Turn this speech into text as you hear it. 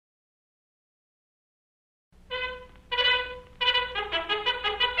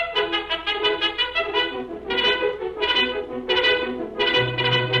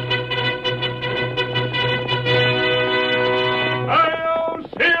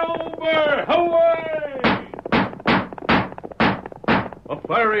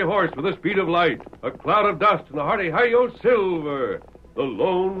fiery horse with the speed of light, a cloud of dust, and a hearty hi-yo Silver, the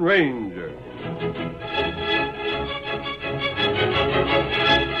Lone Ranger.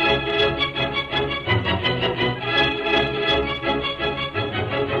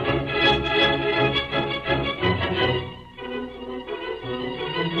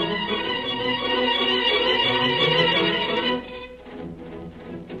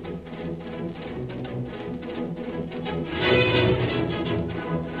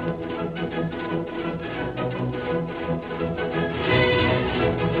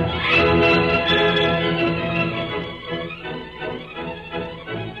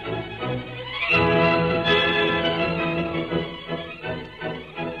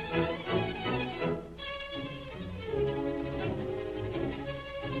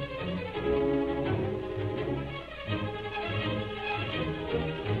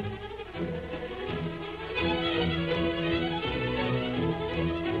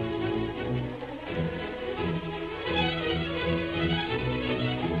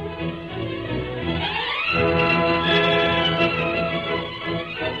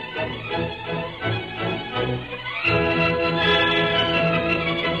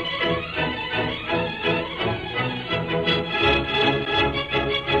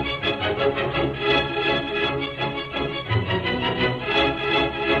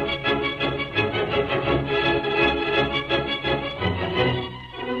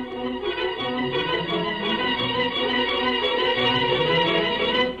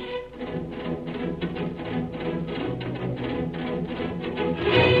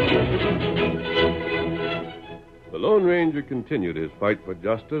 The Lone Ranger continued his fight for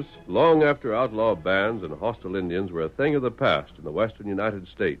justice long after outlaw bands and hostile Indians were a thing of the past in the western United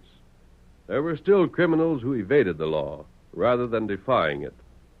States. There were still criminals who evaded the law rather than defying it.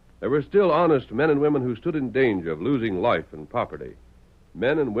 There were still honest men and women who stood in danger of losing life and property,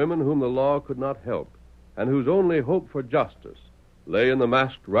 men and women whom the law could not help and whose only hope for justice lay in the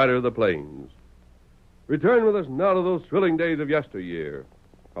masked rider of the plains. Return with us now to those thrilling days of yesteryear.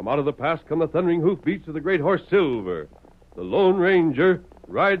 From out of the past come the thundering hoofbeats of the great horse Silver. The Lone Ranger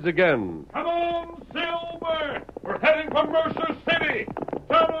rides again. Come on, Silver! We're heading for Mercer City.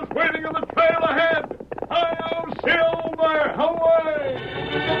 Someone's waiting on the trail ahead. Hi-yo, Silver! Away!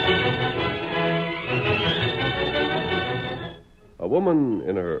 A woman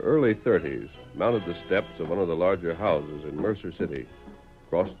in her early 30s mounted the steps of one of the larger houses in Mercer City,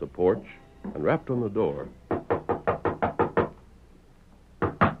 crossed the porch, and rapped on the door.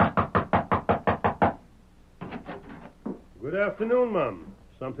 Good afternoon, Mum.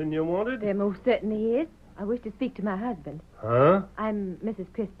 Something you wanted? There most certainly is. I wish to speak to my husband. Huh? I'm Mrs.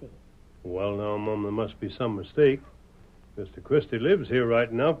 Christy. Well, now, Mum, there must be some mistake. Mr. Christy lives here right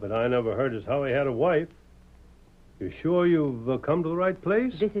enough, but I never heard as how he had a wife. You sure you've come to the right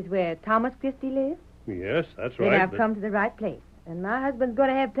place? This is where Thomas Christy lives? Yes, that's Then right. I've come to the right place. And my husband's going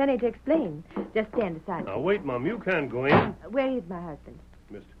to have plenty to explain. Just stand aside. Now, wait, Mum. You can't go in. Where is my husband?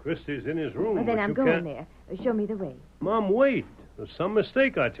 Mr. Christy's in his room. Well, then but I'm you going can't... there. Show me the way. Mum, wait. There's some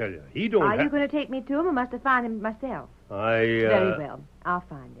mistake, I tell you. He don't Are you going to take me to him, or must I find him myself? Very well. I'll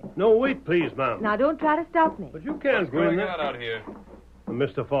find him. No, wait, please, Mum. Now, don't try to stop me. But you can't go in there. out here?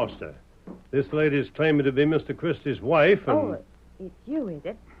 Mr. Foster, this lady's claiming to be Mr. Christy's wife, and... Oh, it's you, is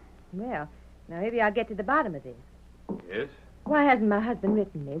it? Well, now maybe I'll get to the bottom of this. Yes? Why hasn't my husband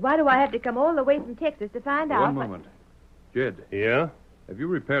written me? Why do I have to come all the way from Texas to find out? One moment. Jed, Yeah? have you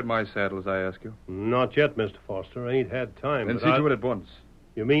repaired my saddle as I asked you? Not yet, Mr. Foster. I ain't had time. Then but see to it at once.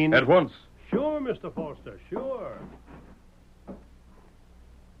 You mean... At once. Sure, Mr. Foster, sure.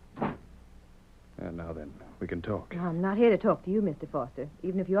 And now then, we can talk. No, I'm not here to talk to you, Mr. Foster,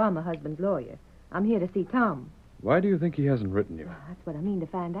 even if you are my husband's lawyer. I'm here to see Tom. Why do you think he hasn't written you? Well, that's what I mean to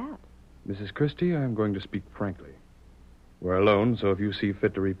find out. Mrs. Christie, I'm going to speak frankly. We're alone, so if you see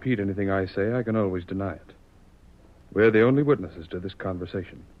fit to repeat anything I say, I can always deny it. We're the only witnesses to this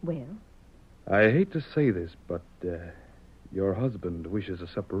conversation. Well? I hate to say this, but your husband wishes a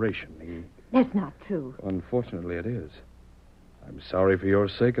separation. That's not true. Unfortunately, it is. I'm sorry for your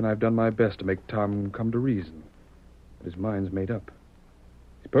sake, and I've done my best to make Tom come to reason. But his mind's made up.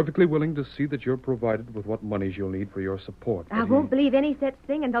 He's perfectly willing to see that you're provided with what monies you'll need for your support. I won't believe any such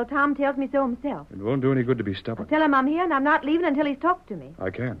thing until Tom tells me so himself. It won't do any good to be stubborn. I'll tell him I'm here and I'm not leaving until he's talked to me. I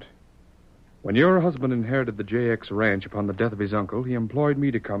can't. When your husband inherited the JX ranch upon the death of his uncle, he employed me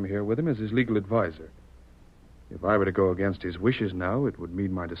to come here with him as his legal advisor. If I were to go against his wishes now, it would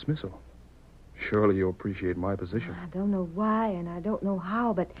mean my dismissal. Surely you appreciate my position. I don't know why and I don't know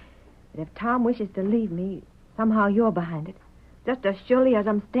how, but if Tom wishes to leave me, somehow you're behind it. Just as surely as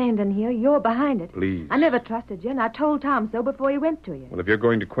I'm standing here, you're behind it. Please. I never trusted you, and I told Tom so before he went to you. Well, if you're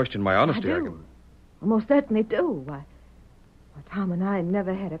going to question my honesty, I I do. can... I most certainly do. Why, Tom and I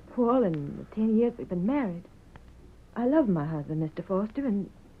never had a quarrel in the 10 years we've been married. I love my husband, Mr. Foster, and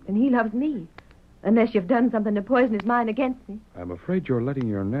he loves me. Unless you've done something to poison his mind against me. I'm afraid you're letting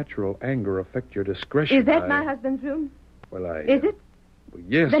your natural anger affect your discretion. Is that my husband's room? Well, Is it? Well,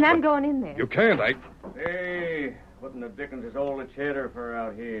 yes. Then I'm going in there. You can't. Hey, what in the dickens is all the chatter for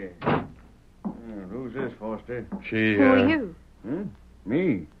out here? Who's this, Foster? Who are you? Huh?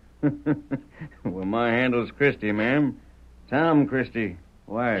 Me? Well, my handle's Christy, ma'am. Tom Christy.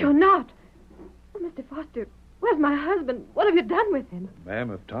 Why? You're not. Oh, Mr. Foster, where's my husband? What have you done with him?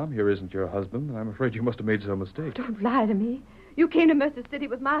 Ma'am, if Tom here isn't your husband, then I'm afraid you must have made some mistake. Don't lie to me. You came to Mercer City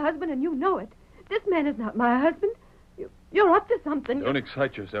with my husband, and you know it. This man is not my husband. You're up to something. Don't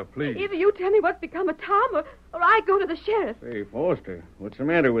excite yourself, please. Either you tell me what's become of Tom, or I go to the sheriff. Hey, Foster, what's the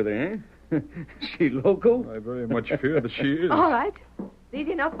matter with her, eh? Is she local? I very much fear that she is. All right. It's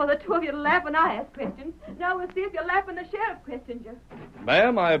easy enough for the two of you to laugh when I ask questions. Now we'll see if you laugh when the sheriff questions you.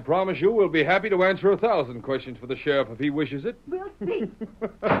 Ma'am, I promise you we'll be happy to answer 1,000 questions for the sheriff if he wishes it. We'll see.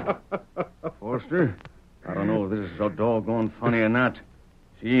 Foster, I don't know if this is so doggone funny or not.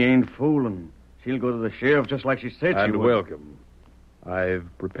 She ain't fooling. She'll go to the sheriff just like she said she And would. welcome. I've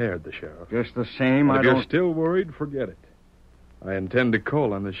prepared the sheriff. Just the same, But I if don't... you're still worried, forget it. I intend to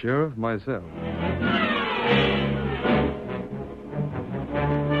call on the sheriff myself.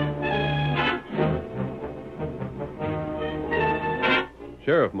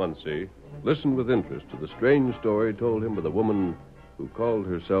 Sheriff Muncie listened with interest to the strange story told him by the woman who called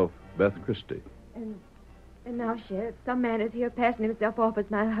herself Beth Christy. And now, Sheriff, some man is here passing himself off as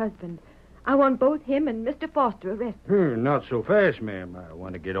my husband. I want both him and Mr. Foster arrested. Not so fast, ma'am. I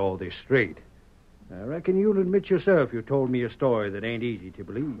want to get all this straight. I reckon you'll admit yourself you told me a story that ain't easy to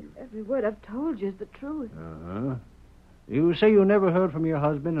believe. Every word I've told you is the truth. Uh-huh. You say you never heard from your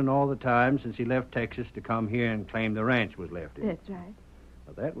husband in all the time since he left Texas to come here and claim the ranch was left in. That's right.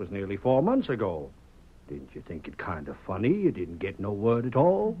 Well, that was nearly 4 months ago. Didn't you think it kind of funny you didn't get no word at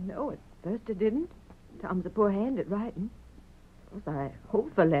all? No, at first I didn't. Tom's a poor hand at writing. Of course, I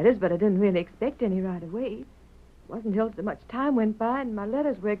hoped for letters, but I didn't really expect any right away. It wasn't until so much time went by and my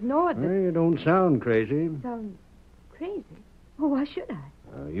letters were ignored that... Well, you don't sound crazy. Sound crazy? Oh, why should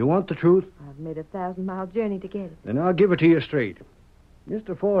I? You want the truth? I've made a 1,000-mile journey to get it. Then I'll give it to you straight.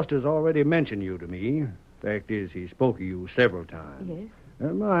 Mr. Foster's already mentioned you to me. Fact is, he spoke of you several times. Yes?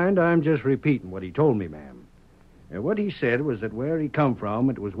 Never mind, I'm just repeating what he told me, ma'am. What he said was that where he come from,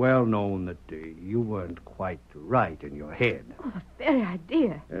 it was well known that you weren't quite right in your head. Oh, the very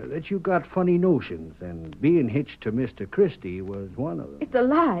idea. That you got funny notions, and being hitched to Mr. Christy was one of them. It's a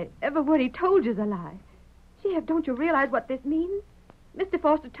lie. Every word he told you's a lie. Sheriff, don't you realize what this means? Mr.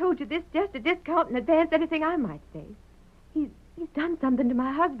 Foster told you this just to discount in advance anything I might say. He's done something to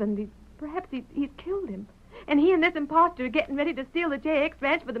my husband. Perhaps he's killed him. And he and this imposter are getting ready to steal the JX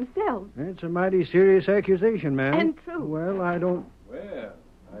ranch for themselves. That's a mighty serious accusation, ma'am. And true. Well, I don't... Well,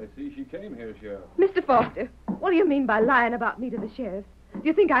 I see she came here, Sheriff. Mr. Foster, what do you mean by lying about me to the sheriff? Do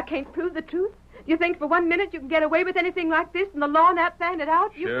you think I can't prove the truth? Do you think for 1 minute you can get away with anything like this and the law not find it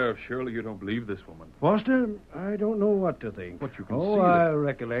out? Sheriff, surely you don't believe this woman. Foster, I don't know what to think. But you can Oh, see I that...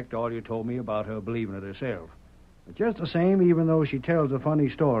 recollect all you told me about her believing it herself. But just the same, even though she tells a funny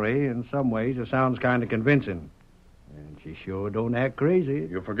story, in some ways it sounds kind of convincing. And she sure don't act crazy.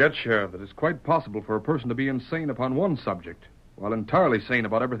 You forget, Sheriff, that it's quite possible for a person to be insane upon one subject while entirely sane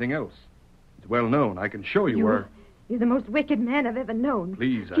about everything else. It's well known. I can show you where... You're the most wicked man I've ever known.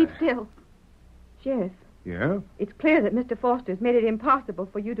 Please, Keep still. Sheriff, Yeah? it's clear that Mr. Foster's made it impossible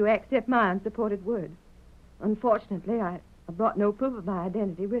for you to accept my unsupported word. Unfortunately, I brought no proof of my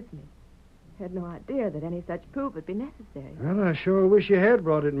identity with me. I had no idea that any such proof would be necessary. Well, I sure wish you had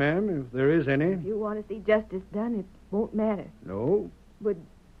brought it, ma'am, if there is any. If you want to see justice done, it won't matter. No? Would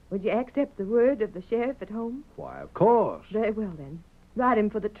you accept the word of the sheriff at home? Why, of course. Very well, then. Write him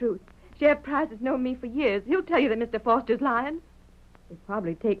for the truth. Sheriff Price has known me for years. He'll tell you that Mr. Foster's lying. It'll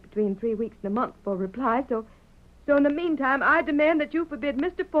probably take between 3 weeks and a month for a reply, so in the meantime, I demand that you forbid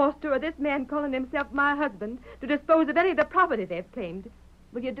Mr. Foster or this man calling himself my husband to dispose of any of the property they've claimed.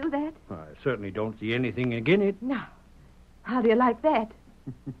 Will you do that? I certainly don't see anything against it. No. How do you like that?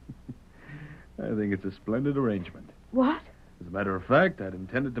 I think it's a splendid arrangement. What? As a matter of fact, I'd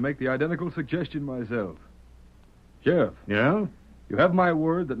intended to make the identical suggestion myself. Sheriff, Yeah? you have my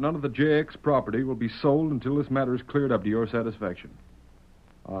word that none of the JX property will be sold until this matter is cleared up to your satisfaction.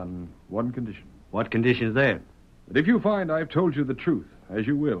 On one condition. What condition is that? That if you find I've told you the truth, as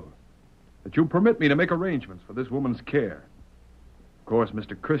you will, that you permit me to make arrangements for this woman's care. course,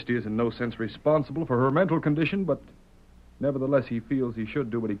 Mr. Christy is in no sense responsible for her mental condition, but nevertheless he feels he should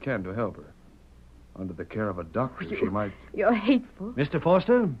do what he can to help her. Under the care of a doctor, she might... You're hateful. Mr.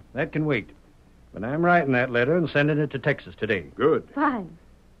 Foster, that can wait. But I'm writing that letter and sending it to Texas today. Good. Fine.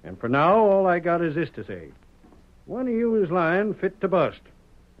 And for now, all I got is this to say. One of you is lying fit to bust.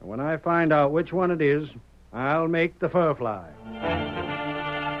 And when I find out which one it is, I'll make the fur fly.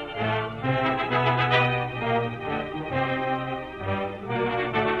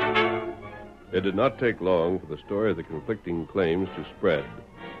 It did not take long for the story of the conflicting claims to spread.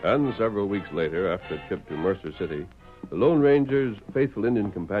 And several weeks later, after a trip to Mercer City, the Lone Ranger's faithful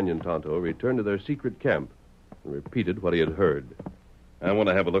Indian companion Tonto returned to their secret camp and repeated what he had heard. I want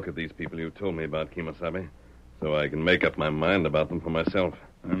to have a look at these people you told me about, Kemosabe, so I can make up my mind about them for myself.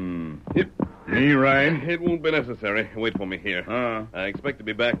 Me ride? It won't be necessary. Wait for me here. I expect to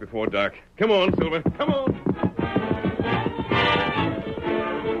be back before dark. Come on, Silver. Come on.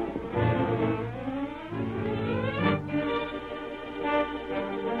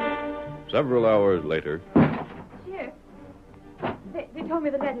 Several hours later... Sheriff, they told me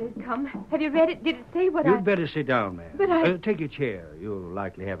the letter has come. Have you read it? Did it say what You'd better sit down, ma'am. But I... take your chair. You'll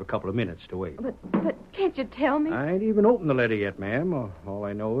likely have a couple of minutes to wait. But can't you tell me? I ain't even opened the letter yet, ma'am. All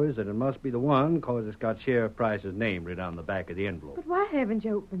I know is that it must be the one because it's got Sheriff Price's name written on the back of the envelope. But why haven't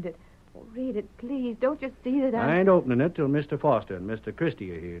you opened it? Oh, read it, please. Don't you see that I ain't opening it till Mr. Foster and Mr.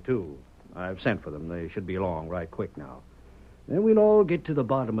 Christy are here, too. I've sent for them. They should be along right quick now. Then we'll all get to the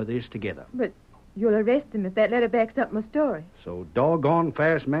bottom of this together. But you'll arrest them if that letter backs up my story. So doggone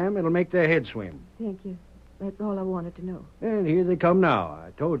fast, ma'am, it'll make their heads swim. Thank you. That's all I wanted to know. And here they come now.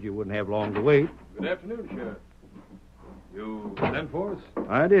 I told you wouldn't have long to wait. Good afternoon, Sheriff. You sent for us?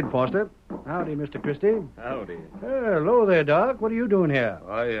 I did, Foster. Howdy, Mr. Christy. Howdy. Hello there, Doc. What are you doing here?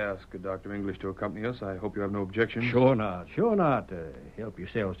 I asked Dr. English to accompany us. I hope you have no objection. Sure not. Sure not. Help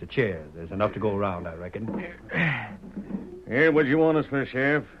yourselves to chairs. There's enough to go around, I reckon. Here, what you want us for,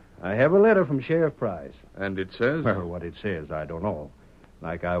 Sheriff? I have a letter from Sheriff Price. And it says? Well, what it says, I don't know.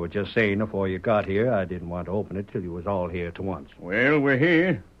 Like I was just saying before you got here, I didn't want to open it till you was all here to once. Well, we're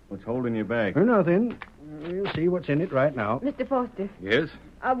here. What's holding you back? Nothing. We'll see what's in it right now. Mr. Foster, Yes?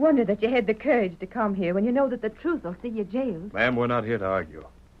 I wonder that you had the courage to come here when you know that the truth will see you jailed. Ma'am, we're not here to argue.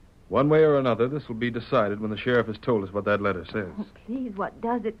 One way or another, this will be decided when the sheriff has told us what that letter says. Oh, please, what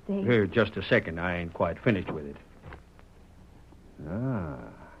does it say? Here, just a second. I ain't quite finished with it. Ah.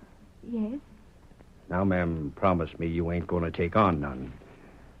 Yes? Now, ma'am, promise me you ain't going to take on none.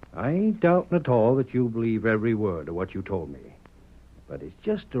 I ain't doubting at all that you believe every word of what you told me. But it's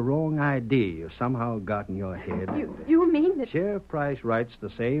just a wrong idea you somehow got in your head. You mean that... Sheriff Price writes the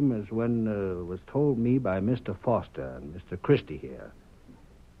same as when was told me by Mr. Foster and Mr. Christy here.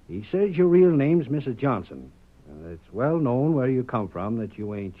 He says your real name's Mrs. Johnson. And it's well known where you come from that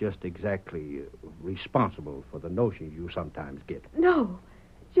you ain't just exactly responsible for the notions you sometimes get. No.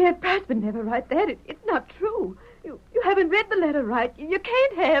 Sheriff Price would never write that. It's not true. You haven't read the letter right. You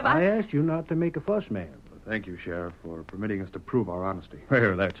can't have. I asked you not to make a fuss, ma'am. Thank you, Sheriff, for permitting us to prove our honesty.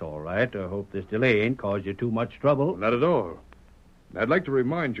 Well, that's all right. I hope this delay ain't caused you too much trouble. Not at all. I'd like to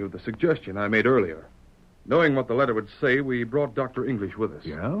remind you of the suggestion I made earlier. Knowing what the letter would say, we brought Dr. English with us.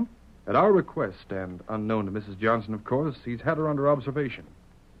 Yeah? At our request, and unknown to Mrs. Johnson, of course, he's had her under observation.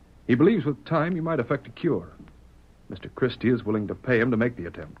 He believes with time he might effect a cure. Mr. Christy is willing to pay him to make the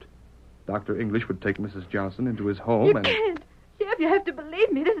attempt. Dr. English would take Mrs. Johnson into his home You and... can't. Sheriff, you have to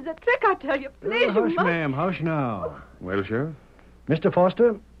believe me. This is a trick, I tell you. Please, you hush, must. ma'am. Hush now. Well, Sheriff? Mr.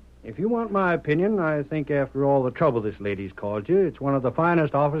 Foster, if you want my opinion, I think after all the trouble this lady's caused you, it's one of the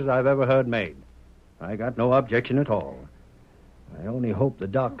finest offers I've ever heard made. I got no objection at all. I only hope the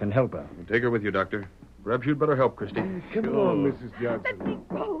doc can help her. Take her with you, Doctor. Perhaps you'd better help, Christy. Come on, Mrs. Johnson. Let me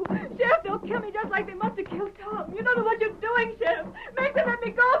go. Sheriff, they'll kill me just like they must have killed Tom. You don't know what you're doing, Sheriff. Make them let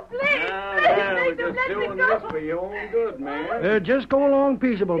me go, please. Please, make them let me go. For your own good, man. Just go along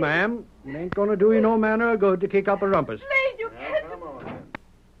peaceable, ma'am. It ain't going to do you no manner of good to kick up a rumpus. Please, you can't. Come on.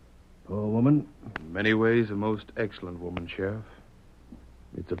 Poor woman. In many ways, a most excellent woman, Sheriff.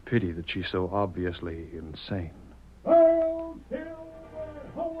 It's a pity that she's so obviously insane. Oh, Silver,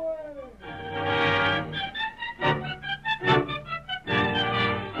 away!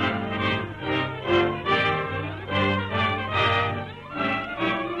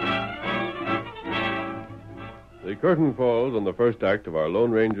 The curtain falls on the first act of our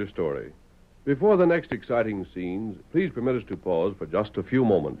Lone Ranger story. Before the next exciting scenes, please permit us to pause for just a few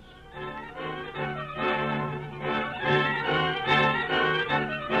moments.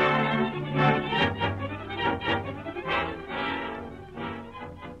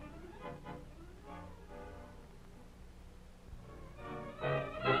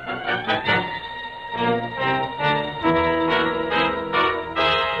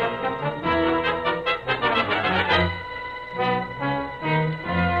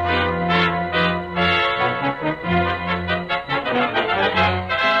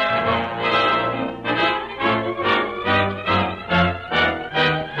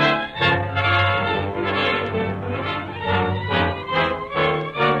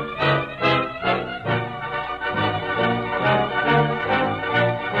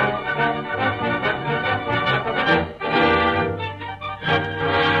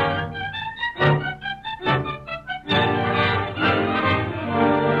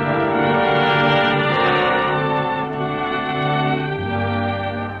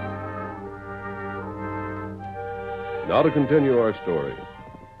 Now to continue our story.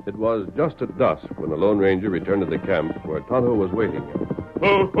 It was just at dusk when the Lone Ranger returned to the camp where Tonto was waiting.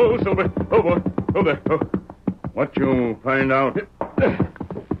 Oh, Silver. Oh, boy. Oh, there. Oh. What you find out?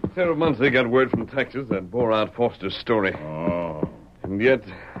 Several months they got word from Texas that bore out Foster's story. Oh. And yet,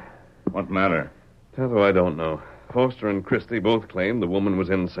 What matter? Tonto, I don't know. Foster and Christy both claimed the woman was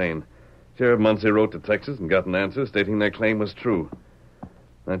insane. Sheriff Muncie wrote to Texas and got an answer stating their claim was true.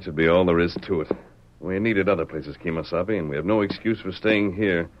 That should be all there is to it. We needed other places, Kemosabe, and we have no excuse for staying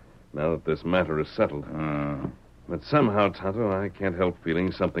here now that this matter is settled. But somehow, Tonto, I can't help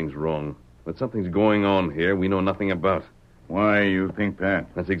feeling something's wrong. That something's going on here we know nothing about. Why you think that?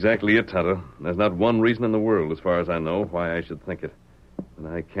 That's exactly it, Tonto. There's not one reason in the world, as far as I know, why I should think it. And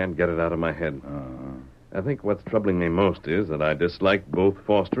I can't get it out of my head. I think what's troubling me most is that I disliked both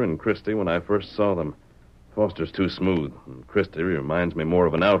Foster and Christy when I first saw them. Foster's too smooth, and Christy reminds me more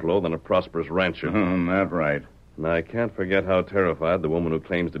of an outlaw than a prosperous rancher. That right. And I can't forget how terrified the woman who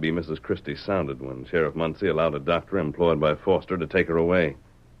claims to be Mrs. Christy sounded when Sheriff Muncie allowed a doctor employed by Foster to take her away.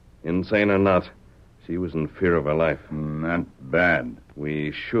 Insane or not, she was in fear of her life. Not bad.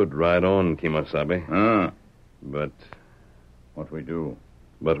 We should ride on, Kemosabe. But What we do?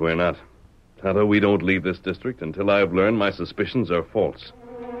 But we're not. Tonto, we don't leave this district until I've learned my suspicions are false.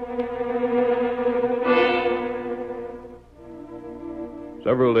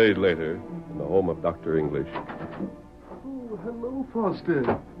 Several days later, in the home of Dr. English. Oh, hello,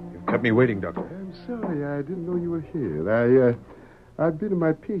 Foster. You've kept me waiting, Doctor. I'm sorry. I didn't know you were here. I've been in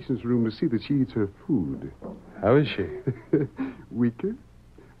my patient's room to see that she eats her food. How is she? Weaker?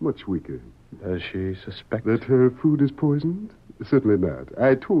 Much weaker. Does she suspect That her food is poisoned? Certainly not.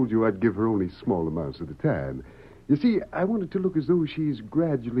 I told you I'd give her only small amounts at a time. You see, I want it to look as though she's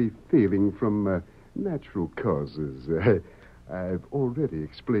gradually failing from natural causes. I've already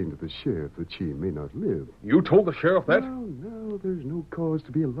explained to the sheriff that she may not live. You told the sheriff that? No, there's no cause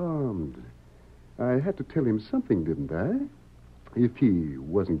to be alarmed. I had to tell him something, didn't I? If he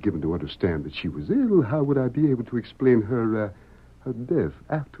wasn't given to understand that she was ill, how would I be able to explain her death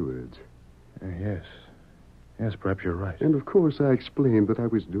afterwards? Yes. Yes, perhaps you're right. And, of course, I explained that I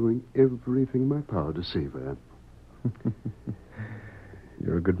was doing everything in my power to save her.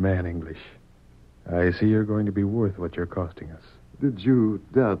 You're a good man, English. I see you're going to be worth what you're costing us. Did you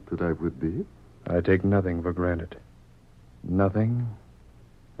doubt that I would be? I take nothing for granted. Nothing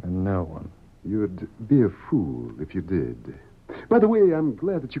and no one. You'd be a fool if you did. By the way, I'm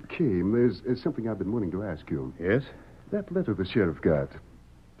glad that you came. There's something I've been wanting to ask you. Yes? That letter the sheriff got.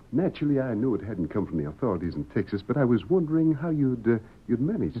 Naturally, I knew it hadn't come from the authorities in Texas, but I was wondering how you'd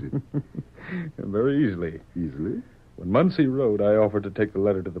manage it. Very easily. Easily? When Muncie wrote, I offered to take the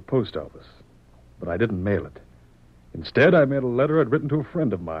letter to the post office. But I didn't mail it. Instead, I mailed a letter I'd written to a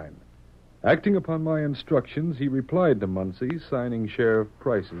friend of mine. Acting upon my instructions, he replied to Muncie, signing Sheriff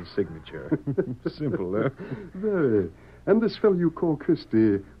Price's signature. Simple, huh? Very. And this fellow you call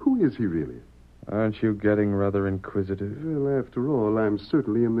Christy, who is he really? Aren't you getting rather inquisitive? Well, after all, I'm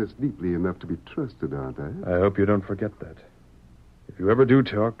certainly in this deeply enough to be trusted, aren't I? I hope you don't forget that. If you ever do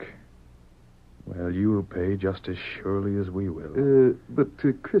talk, well, you'll pay just as surely as we will. But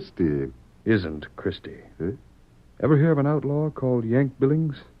Christy... Isn't Christy. Huh? Ever hear of an outlaw called Yank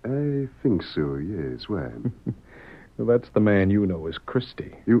Billings? I think so, yes. Why? Well, that's the man you know as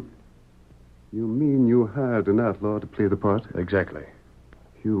Christy. You mean you hired an outlaw to play the part? Exactly.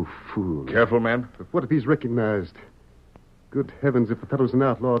 You fool. Careful, man. But what if he's recognized? Good heavens, if the fellow's an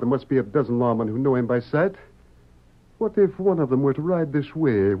outlaw, there must be a dozen lawmen who know him by sight. What if one of them were to ride this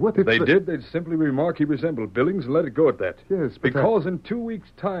way? What if they did, they'd simply remark he resembled Billings and let it go at that. Yes, but because in 2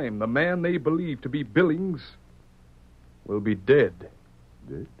 weeks' time, the man they believe to be Billings will be dead.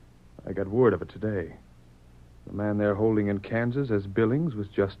 Dead? I got word of it today. The man they're holding in Kansas as Billings was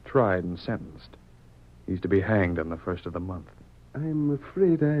just tried and sentenced. He's to be hanged on the 1st of the month. I'm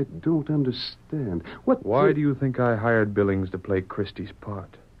afraid I don't understand. Why do you think I hired Billings to play Christie's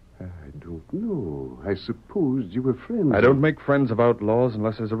part? I don't know. I supposed you were friends. I don't make friends of outlaws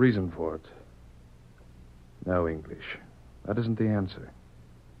unless there's a reason for it. No, English. That isn't the answer.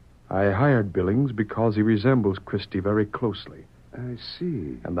 I hired Billings because he resembles Christie very closely. I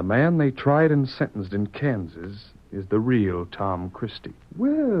see. And the man they tried and sentenced in Kansas is the real Tom Christy.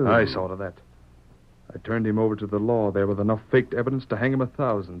 Well... I saw to that. I turned him over to the law there with enough faked evidence to hang him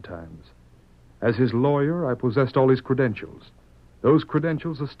 1,000 times. As his lawyer, I possessed all his credentials. Those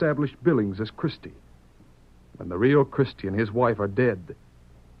credentials established Billings as Christy. When the real Christy and his wife are dead,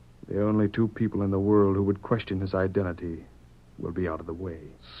 the only two people in the world who would question his identity will be out of the way.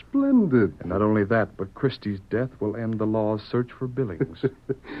 Splendid. And not only that, but Christy's death will end the law's search for Billings.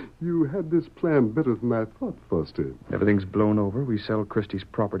 You had this plan better than I thought, Foster. Everything's blown over. We sell Christy's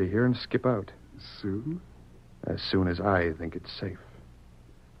property here and skip out. Soon? As soon as I think it's safe.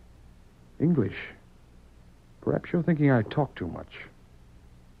 English. Perhaps you're thinking I talk too much.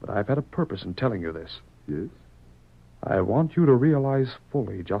 But I've had a purpose in telling you this. Yes? I want you to realize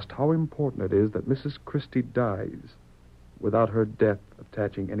fully just how important it is that Mrs. Christy dies without her death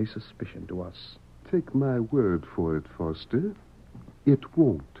attaching any suspicion to us. Take my word for it, Foster. It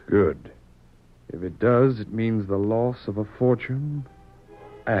won't. Good. If it does, it means the loss of a fortune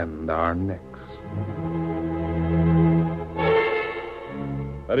and our necks.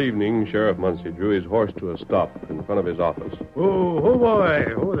 That evening, Sheriff Muncie drew his horse to a stop in front of his office. Oh, boy.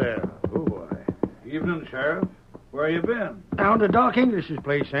 Oh, there. Oh, boy. Evening, Sheriff. Where you been? Down to Doc English's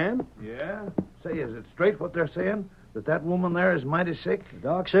place, Sam. Yeah? Say, is it straight what they're saying? That woman there is mighty sick? The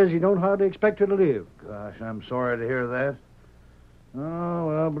doc says you don't hardly expect her to live. Gosh, I'm sorry to hear that. Oh,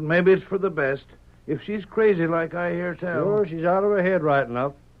 well, but maybe it's for the best. If she's crazy like I hear tell. Sure, she's out of her head right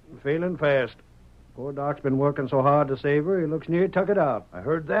enough. Failing fast. Poor Doc's been working so hard to save her, he looks near tuck it out. I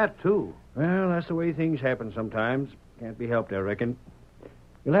heard that, too. Well, that's the way things happen sometimes. Can't be helped, I reckon.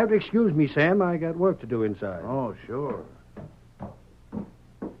 You'll have to excuse me, Sam. I got work to do inside. Oh, sure.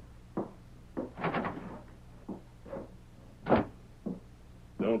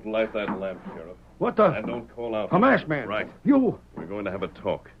 Don't light that lamp, Sheriff. What the? And don't call out. A masked man. Right. You. We're going to have a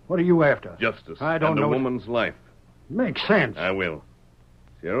talk. What are you after? Justice. I don't and know. a woman's life. Makes sense. I will.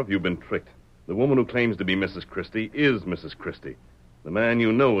 Sheriff, you've been tricked. The woman who claims to be Mrs. Christy is Mrs. Christy. The man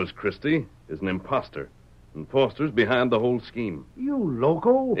you know as Christy is an imposter. And Foster's behind the whole scheme. You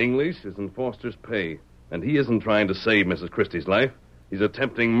loco? English is in Foster's pay. And he isn't trying to save Mrs. Christy's life. He's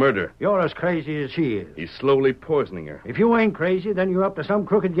attempting murder. You're as crazy as she is. He's slowly poisoning her. If you ain't crazy, then you're up to some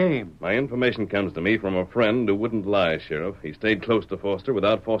crooked game. My information comes to me from a friend who wouldn't lie, Sheriff. He stayed close to Foster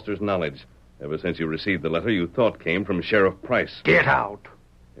without Foster's knowledge. Ever since you received the letter you thought came from Sheriff Price. Get out.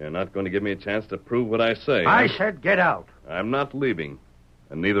 You're not going to give me a chance to prove what I say. I said get out. I'm not leaving.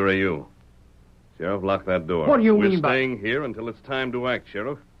 And neither are you. Sheriff, lock that door. What do you mean We're by... staying here until it's time to act,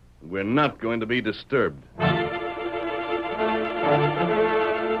 Sheriff. We're not going to be disturbed.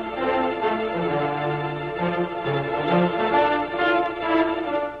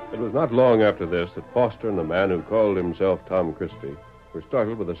 It was not long after this that Foster and the man who called himself Tom Christy were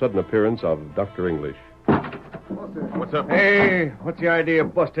startled with the sudden appearance of Dr. English. What's up? Hey, what's the idea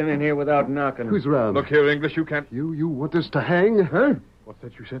of busting in here without knocking? Who's around? Look here, English, you can't... You want us to hang? Huh? What's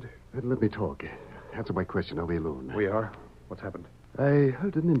that you said? Let me talk. Answer my question. Are we alone? We are. What's happened? I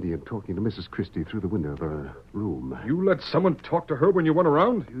heard an Indian talking to Mrs. Christie through the window of her room. You let someone talk to her when you weren't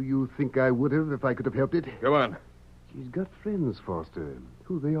around? Do you think I would have if I could have helped it? Go on. She's got friends, Foster.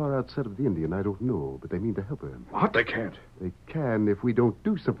 Who they are outside of the Indian, I don't know, but they mean to help her. What? They can't. They can if we don't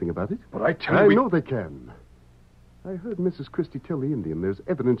do something about it. But I tell I you... know they can. I heard Mrs. Christie tell the Indian there's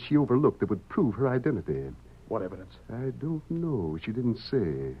evidence she overlooked that would prove her identity. What evidence? I don't know. She didn't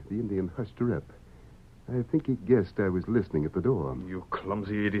say. The Indian hushed her up. I think he guessed I was listening at the door. You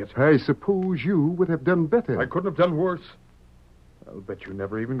clumsy idiot. I suppose you would have done better. I couldn't have done worse. I'll bet you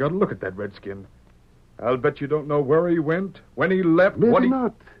never even got a look at that redskin. I'll bet you don't know where he went, when he left, Maybe what he...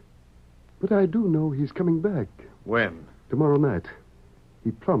 not. But I do know he's coming back. When? Tomorrow night.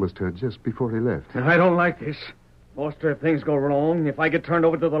 He promised her just before he left. I don't like this. Foster, if things go wrong, if I get turned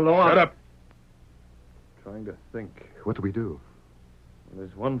over to the law... Shut up. Trying to think. What do we do?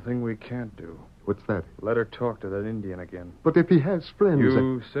 There's one thing we can't do. What's that? Let her talk to that Indian again. But if he has friends...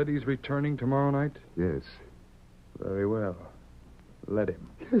 You said he's returning tomorrow night? Yes. Very well. Let him.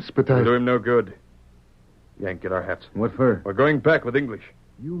 Yes, but It'll do him no good. Yank, get our hats. What for? We're going back with English.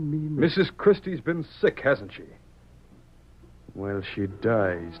 You mean... Mrs. Christie's been sick, hasn't she? Well, she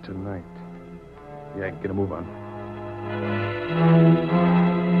dies tonight. Yank, get a move on.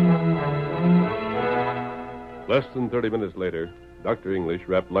 Less than 30 minutes later, Dr. English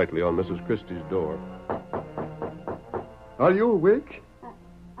rapped lightly on Mrs. Christie's door. Are you awake?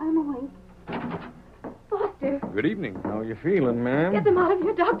 I'm awake. Foster, Good evening. How you feeling, ma'am? get them out of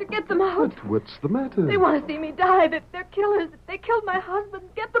here, Doctor. Get them out. But what's the matter? They want to see me die. They're killers. They killed my husband.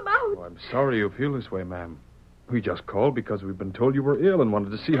 Get them out. Oh, I'm sorry you feel this way, ma'am. We just called because we've been told you were ill and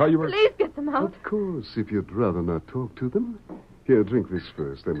wanted to see how you were... Please get them out. Of course, if you'd rather not talk to them. Here, drink this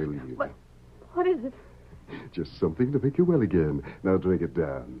first, then we'll leave. What is it? Just something to make you well again. Now drink it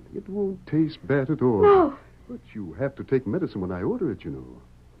down. It won't taste bad at all. No. But you have to take medicine when I order it, you know.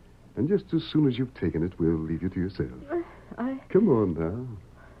 And just as soon as you've taken it, we'll leave you to yourself. Come on now.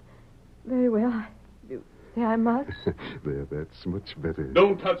 Very well. You say I must? There, that's much better.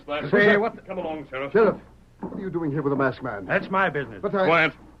 Don't touch that. Say, what? Come along, Sheriff. Sheriff, what are you doing here with a masked man? That's my business. But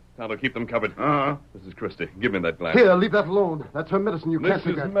Quiet. Now to keep them covered. Uh-huh. Mrs. Christie, give me that glass. Here, leave that alone. That's her medicine. You This can't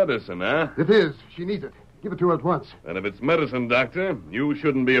take is that. medicine, huh? It is. She needs it. Give it to her at once. And if it's medicine, Doctor, you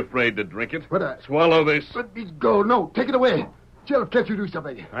shouldn't be afraid to drink it. But Swallow this. Let me go. No, take it away. Sheriff, can't you do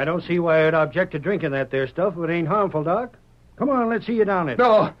something? I don't see why I'd object to drinking that there stuff if it ain't harmful, Doc. Come on, let's see you down it.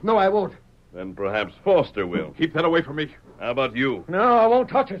 No, I won't. Then perhaps Foster will. Keep that away from me. How about you? No, I won't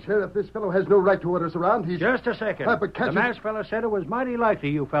touch it. Sheriff, this fellow has no right to order us around. He's... Just a second. but can't the you- masked fella said it was mighty likely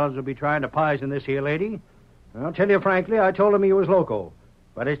you fellas would be trying to poison this here lady. I'll tell you frankly, I told him he was loco.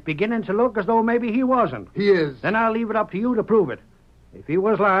 But it's beginning to look as though maybe he wasn't. He is. Then I'll leave it up to you to prove it. If he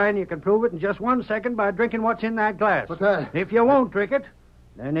was lying, you can prove it in just 1 second by drinking what's in that glass. But If you won't drink it,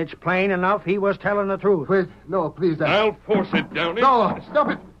 then it's plain enough he was telling the truth. Wait, no, please. I'll force it down him. No, stop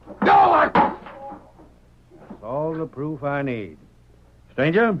it. No, That's all the proof I need.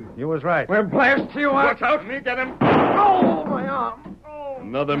 Stranger, you was right. Well, blast you! Watch out. Me get him. Oh, my arm.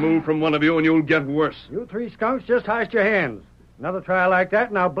 Another move from one of you and you'll get worse. You three skunks just heist your hands. Another try like that,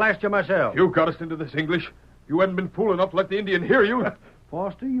 and I'll blast you myself. You got us into this English. You hadn't been fool enough to let the Indian hear you.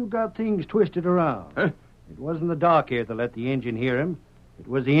 Foster, you got things twisted around. Huh? It wasn't the doc here that let the engine hear him. It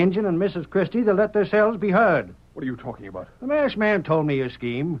was the engine and Mrs. Christie that let themselves be heard. What are you talking about? The masked man told me your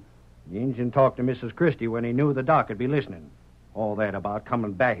scheme. The engine talked to Mrs. Christie when he knew the doc would be listening. All that about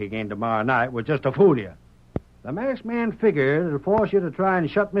coming back again tomorrow night was just to fool you. The masked man figured it'd force you to try and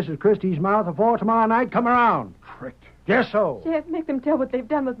shut Mrs. Christie's mouth before tomorrow night come around. Tricked. Yes, so. Sheriff, make them tell what they've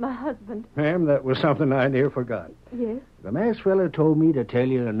done with my husband. Ma'am, that was something I near forgot. Yes, The masked fella told me to tell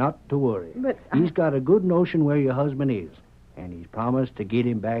you not to worry. but He's got a good notion where your husband is, and he's promised to get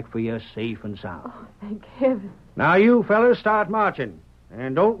him back for you safe and sound. Oh, thank heaven. Now, you fellas, start marching,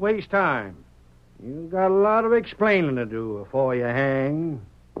 and don't waste time. You've got a lot of explaining to do before you hang.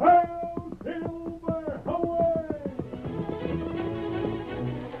 Hail, Silver, away!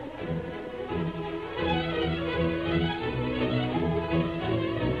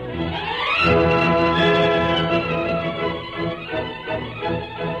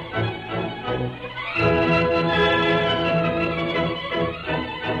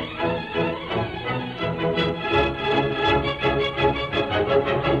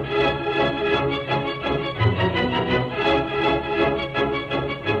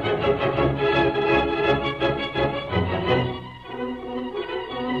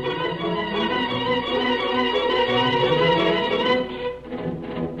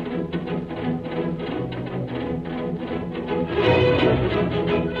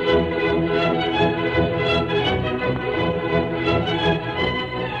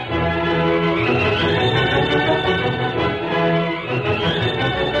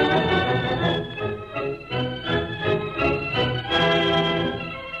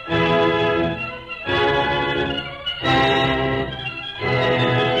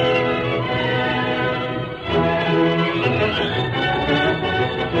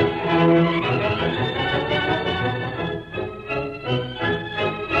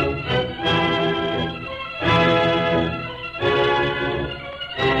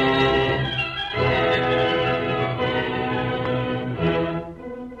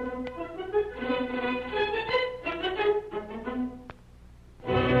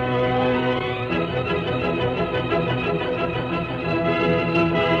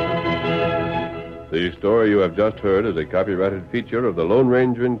 The story you have just heard is a copyrighted feature of the Lone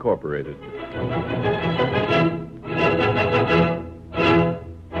Ranger Incorporated.